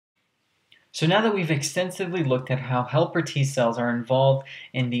So now that we've extensively looked at how helper T cells are involved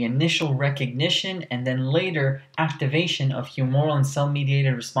in the initial recognition and then later activation of humoral and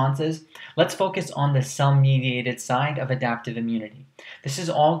cell-mediated responses, let's focus on the cell-mediated side of adaptive immunity. This is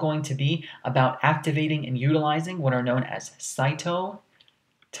all going to be about activating and utilizing what are known as cytotoxic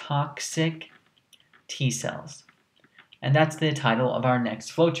T cells. And that's the title of our next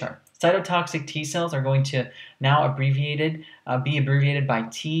flowchart. Cytotoxic T cells are going to now be abbreviated by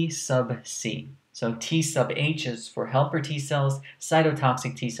T sub C. So T sub H is for helper T cells,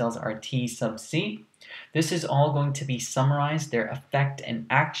 cytotoxic T cells are T sub C. This is all going to be summarized, their effect and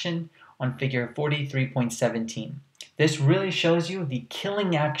action, on figure 43.17. This really shows you the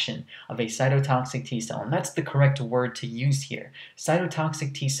killing action of a cytotoxic T cell, and that's the correct word to use here.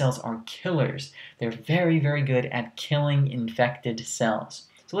 Cytotoxic T cells are killers. They're very, very good at killing infected cells.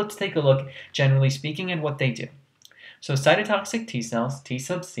 So let's take a look, generally speaking, at what they do. So cytotoxic T cells, T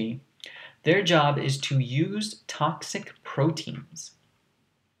sub C, their job is to use toxic proteins.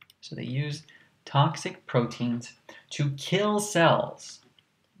 So they use toxic proteins to kill cells,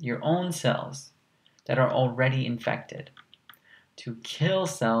 your own cells, that are already infected. To kill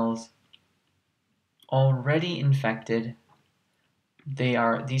cells already infected.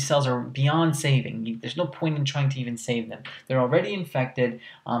 These cells are beyond saving. There's no point in trying to even save them. They're already infected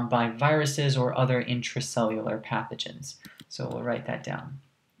by viruses or other intracellular pathogens. So we'll write that down.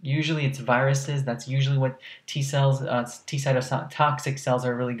 Usually it's viruses. That's usually what T cells, T cytotoxic cells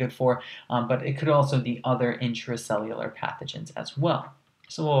are really good for, but it could also be other intracellular pathogens as well.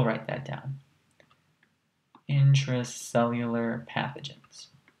 So we'll write that down. Intracellular pathogens.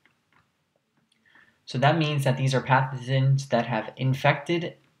 So that means that these are pathogens that have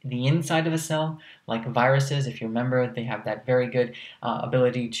infected the inside of a cell, like viruses. If you remember, they have that very good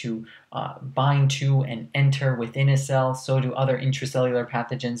ability to bind to and enter within a cell. So do other intracellular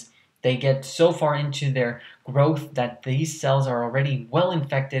pathogens. They get so far into their growth that these cells are already well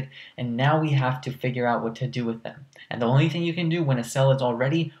infected, and now we have to figure out what to do with them. And the only thing you can do when a cell is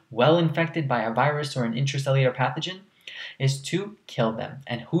already well infected by a virus or an intracellular pathogen is to kill them.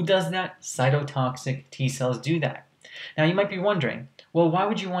 And who does that? Cytotoxic T cells do that. Now you might be wondering, well, why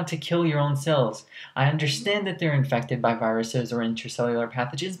would you want to kill your own cells? I understand that they're infected by viruses or intracellular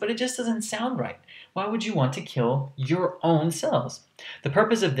pathogens, but it just doesn't sound right. Why would you want to kill your own cells? The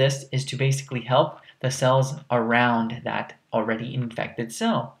purpose of this is to basically help the cells around that already infected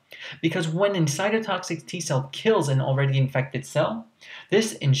cell. Because when a cytotoxic T cell kills an already infected cell,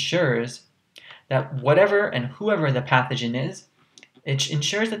 this ensures that whatever and whoever the pathogen is, it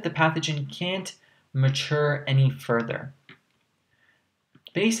ensures that the pathogen can't mature any further.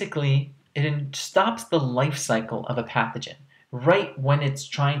 Basically, it stops the life cycle of a pathogen right when it's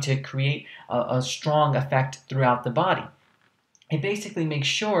trying to create a strong effect throughout the body. It basically makes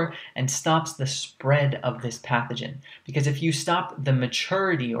sure and stops the spread of this pathogen. Because if you stop the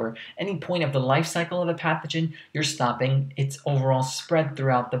maturity or any point of the life cycle of a pathogen, you're stopping its overall spread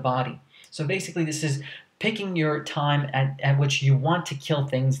throughout the body. So basically this is picking your time at which you want to kill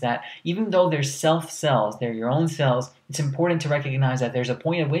things that, even though they're self-cells, they're your own cells, it's important to recognize that there's a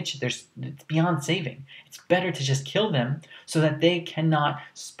point at which it's beyond saving. It's better to just kill them so that they cannot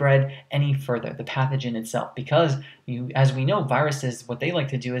spread any further, the pathogen itself. Because, as we know, viruses, what they like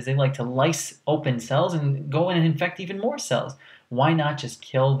to do is they like to lyse open cells and go in and infect even more cells. Why not just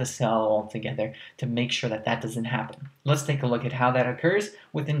kill the cell altogether to make sure that that doesn't happen? Let's take a look at how that occurs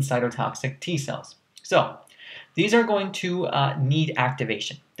within cytotoxic T cells. So, these are going to need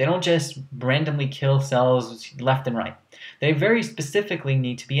activation. They don't just randomly kill cells left and right. They very specifically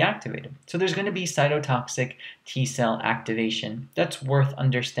need to be activated. So there's going to be cytotoxic T cell activation. That's worth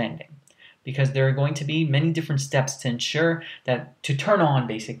understanding, because there are going to be many different steps to ensure that, to turn on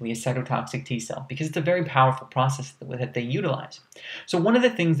basically a cytotoxic T cell, because it's a very powerful process that they utilize. So one of the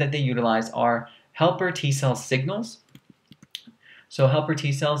things that they utilize are helper T cell signals. So helper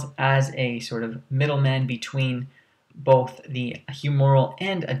T cells, as a sort of middleman between both the humoral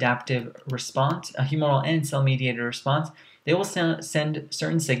and adaptive response, a humoral and cell-mediated response, they will send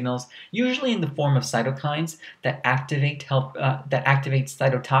certain signals, usually in the form of cytokines, that activate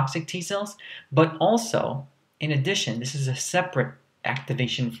cytotoxic T cells. But also, in addition, this is a separate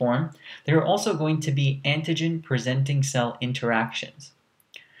activation form. There are also going to be antigen-presenting cell interactions.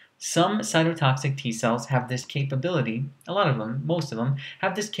 Some cytotoxic T cells have this capability, a lot of them, most of them,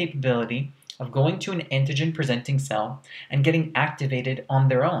 have this capability of going to an antigen-presenting cell and getting activated on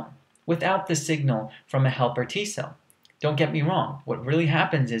their own, without the signal from a helper T cell. Don't get me wrong, what really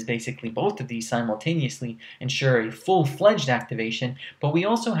happens is basically both of these simultaneously ensure a full-fledged activation, but we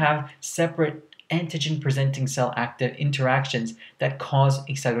also have separate antigen-presenting cell active interactions that cause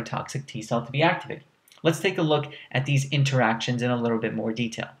a cytotoxic T cell to be activated. Let's take a look at these interactions in a little bit more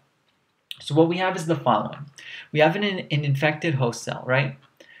detail. So what we have is the following. We have an infected host cell, right?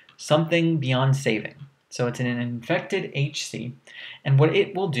 Something beyond saving. So it's an infected HC, and what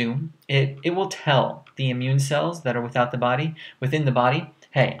it will do, it will tell the immune cells that are within the body,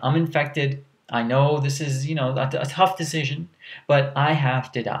 hey, I'm infected. I know this is, a tough decision, but I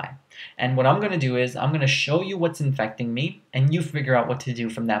have to die. And what I'm going to do is I'm going to show you what's infecting me, and you figure out what to do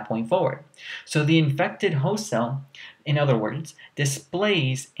from that point forward. So the infected host cell, in other words,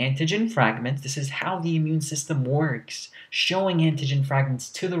 displays antigen fragments. This is how the immune system works, showing antigen fragments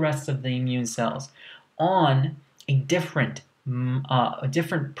to the rest of the immune cells on a different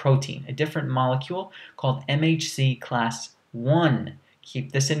protein, a different molecule called MHC class 1.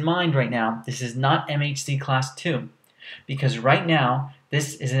 Keep this in mind right now. This is not MHC class 2, because right now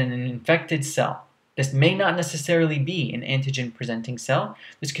this is an infected cell. This may not necessarily be an antigen-presenting cell.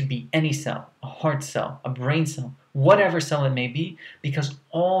 This could be any cell, a heart cell, a brain cell, whatever cell it may be, because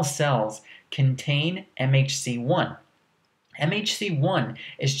all cells contain MHC1. MHC1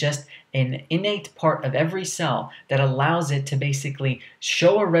 is just an innate part of every cell that allows it to basically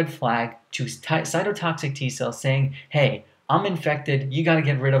show a red flag to cytotoxic T cells saying, hey, I'm infected, you got to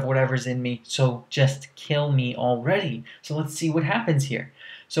get rid of whatever's in me, so just kill me already. So let's see what happens here.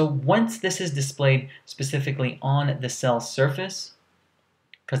 So once this is displayed specifically on the cell surface,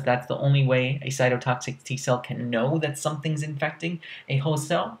 because that's the only way a cytotoxic T cell can know that something's infecting a host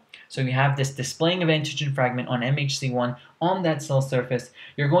cell. So you have this displaying of antigen fragment on MHC1 on that cell surface.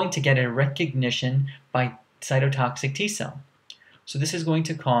 You're going to get a recognition by cytotoxic T cell. So this is going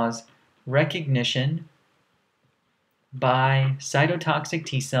to cause recognition by cytotoxic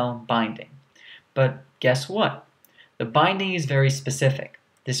T cell binding. But guess what? The binding is very specific.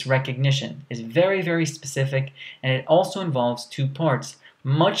 This recognition is very, very specific, and it also involves two parts,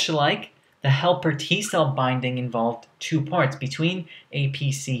 much like the helper T cell binding involved two parts between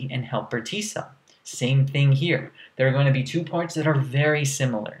APC and helper T cell. Same thing here. There are going to be two parts that are very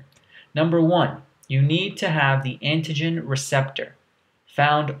similar. Number one, you need to have the antigen receptor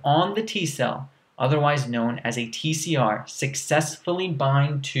found on the T cell, otherwise known as a TCR, successfully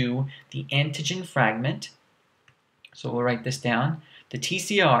bind to the antigen fragment. So we'll write this down. The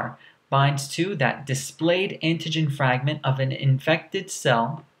TCR binds to that displayed antigen fragment of an infected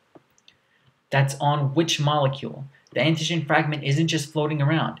cell. That's on which molecule? The antigen fragment isn't just floating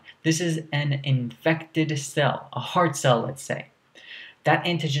around. This is an infected cell, a heart cell, let's say. That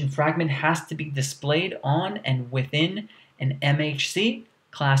antigen fragment has to be displayed on and within an MHC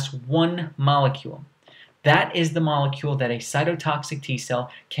class 1 molecule. That is the molecule that a cytotoxic T cell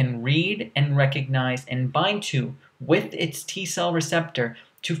can read and recognize and bind to with its T cell receptor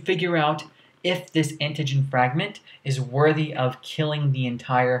to figure out if this antigen fragment is worthy of killing the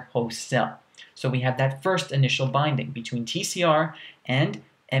entire host cell. So we have that first initial binding between TCR and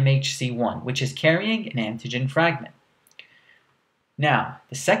MHC1, which is carrying an antigen fragment. Now,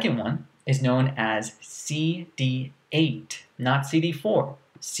 the second one is known as CD8, not CD4,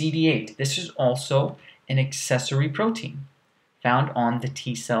 CD8. This is also an accessory protein found on the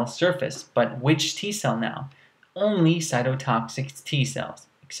T cell surface. But which T cell now? Only cytotoxic T cells.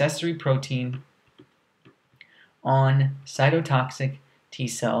 Accessory protein on cytotoxic T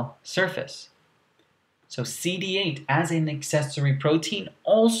cell surface. So CD8 as an accessory protein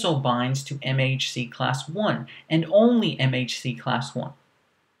also binds to MHC class 1 and only MHC class 1.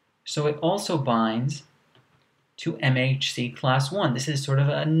 So it also binds to MHC class 1. This is sort of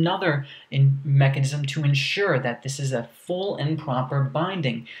another mechanism to ensure that this is a full and proper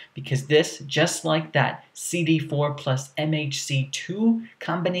binding, because this, just like that CD4 plus MHC2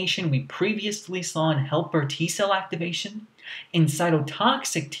 combination we previously saw in helper T cell activation, in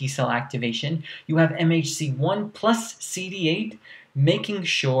cytotoxic T cell activation, you have MHC1 plus CD8 making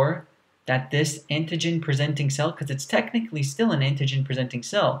sure that this antigen-presenting cell, because it's technically still an antigen-presenting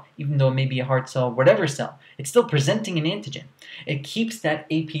cell, even though it may be a heart cell, whatever cell, it's still presenting an antigen. It keeps that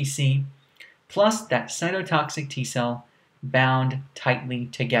APC plus that cytotoxic T cell bound tightly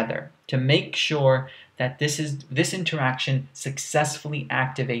together to make sure that this interaction successfully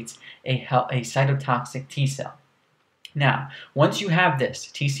activates a cytotoxic T cell. Now, once you have this,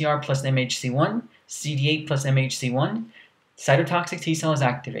 TCR plus MHC1, CD8 plus MHC1, cytotoxic T cell is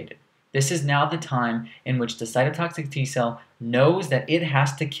activated. This is now the time in which the cytotoxic T cell knows that it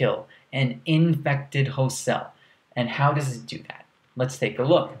has to kill an infected host cell. And how does it do that? Let's take a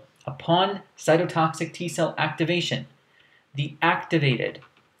look. Upon cytotoxic T cell activation, the activated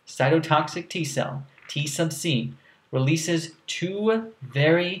cytotoxic T cell, T sub C, releases two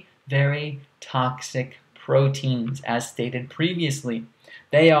very very toxic proteins, as stated previously.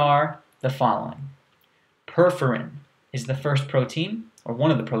 They are the following. Perforin is the first protein, or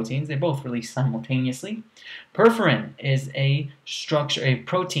one of the proteins. They both release simultaneously. Perforin is a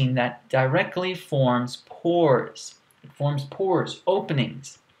protein that directly forms pores. It forms pores,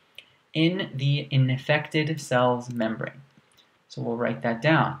 openings, in the infected cell's membrane. So we'll write that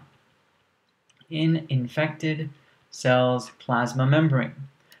down. In infected cell's plasma membrane.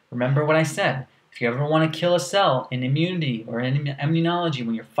 Remember what I said. If you ever want to kill a cell in immunity or in immunology,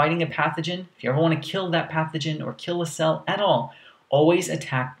 when you're fighting a pathogen, if you ever want to kill that pathogen or kill a cell at all, always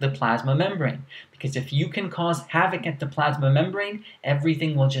attack the plasma membrane. Because if you can cause havoc at the plasma membrane,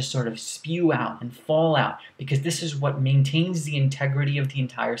 everything will just sort of spew out and fall out, because this is what maintains the integrity of the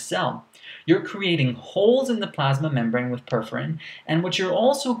entire cell. You're creating holes in the plasma membrane with perforin, and what you're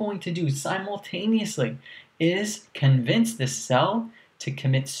also going to do simultaneously is convince this cell to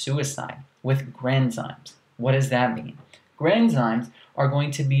commit suicide with granzymes. What does that mean? Granzymes are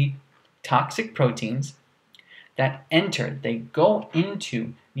going to be toxic proteins that they go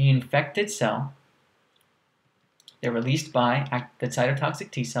into the infected cell. They're released by the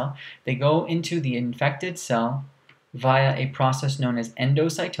cytotoxic T cell. They go into the infected cell via a process known as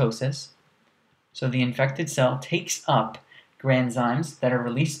endocytosis. So the infected cell takes up granzymes that are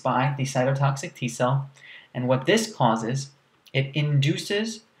released by the cytotoxic T cell, and what this causes, it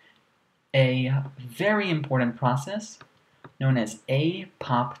induces a very important process known as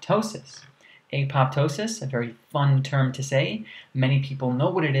apoptosis. Apoptosis, a very fun term to say. Many people know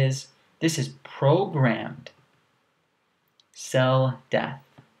what it is. This is programmed cell death.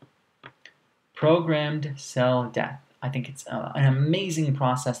 Programmed cell death. I think it's an amazing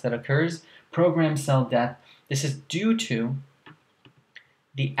process that occurs. Programmed cell death. This is due to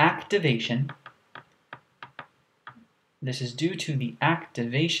the activation. This is due to the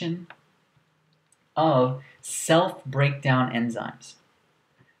activation of self-breakdown enzymes.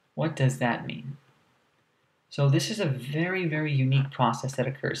 What does that mean? So this is a very, very unique process that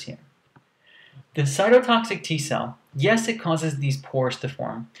occurs here. The cytotoxic T cell, yes, it causes these pores to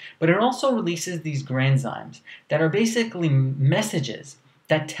form, but it also releases these granzymes that are basically messages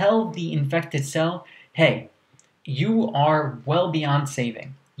that tell the infected cell, hey, you are well beyond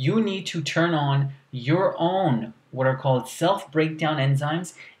saving. You need to turn on your own, what are called self-breakdown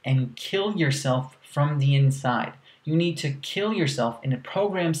enzymes, and kill yourself from the inside. You need to kill yourself in a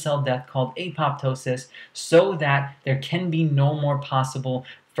programmed cell death called apoptosis, so that there can be no more possible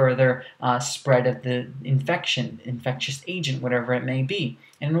further spread of the infectious agent, whatever it may be.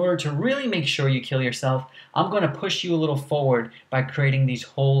 And in order to really make sure you kill yourself, I'm going to push you a little forward by creating these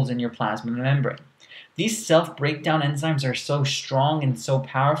holes in your plasma membrane. These self-breakdown enzymes are so strong and so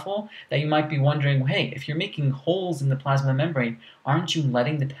powerful that you might be wondering, hey, if you're making holes in the plasma membrane, aren't you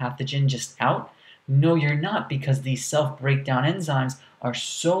letting the pathogen just out? No, you're not, because these self-breakdown enzymes are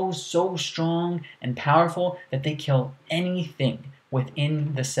so strong and powerful that they kill anything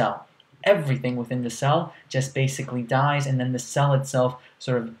within the cell. Everything within the cell just basically dies, and then the cell itself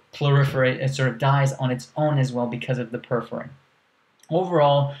sort of proliferates, it sort of dies on its own as well because of the perforin.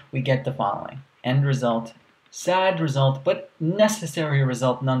 Overall, we get the following. End result, sad result, but necessary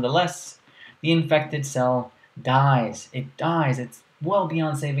result nonetheless. The infected cell dies. It dies. It's well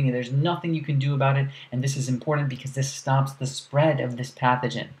beyond saving it. There's nothing you can do about it, and this is important because this stops the spread of this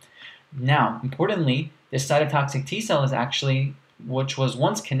pathogen. Now, importantly, this cytotoxic T cell is actually, which was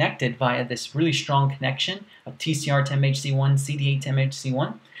once connected via this really strong connection of TCR to MHC1, CD8 to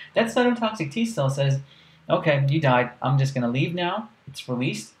MHC1. That cytotoxic T cell says, okay, you died. I'm just going to leave now. It's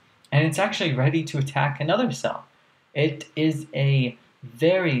released, and it's actually ready to attack another cell. It is a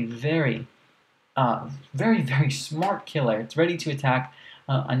very smart killer. It's ready to attack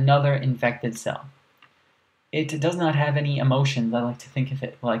another infected cell. It does not have any emotions. I like to think of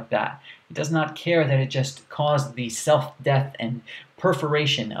it like that. It does not care that it just caused the self-death and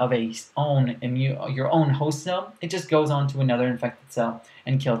perforation of your own host cell. It just goes on to another infected cell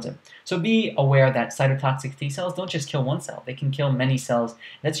and kills it. So be aware that cytotoxic T cells don't just kill one cell. They can kill many cells.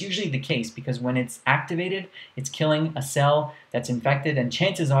 That's usually the case because when it's activated, it's killing a cell that's infected, and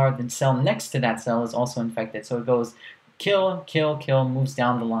chances are the cell next to that cell is also infected. So it goes kill, kill, kill, moves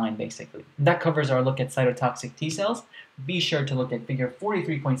down the line, basically. That covers our look at cytotoxic T cells. Be sure to look at figure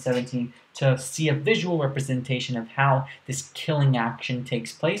 43.17 to see a visual representation of how this killing action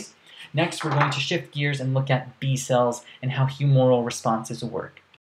takes place. Next, we're going to shift gears and look at B cells and how humoral responses work.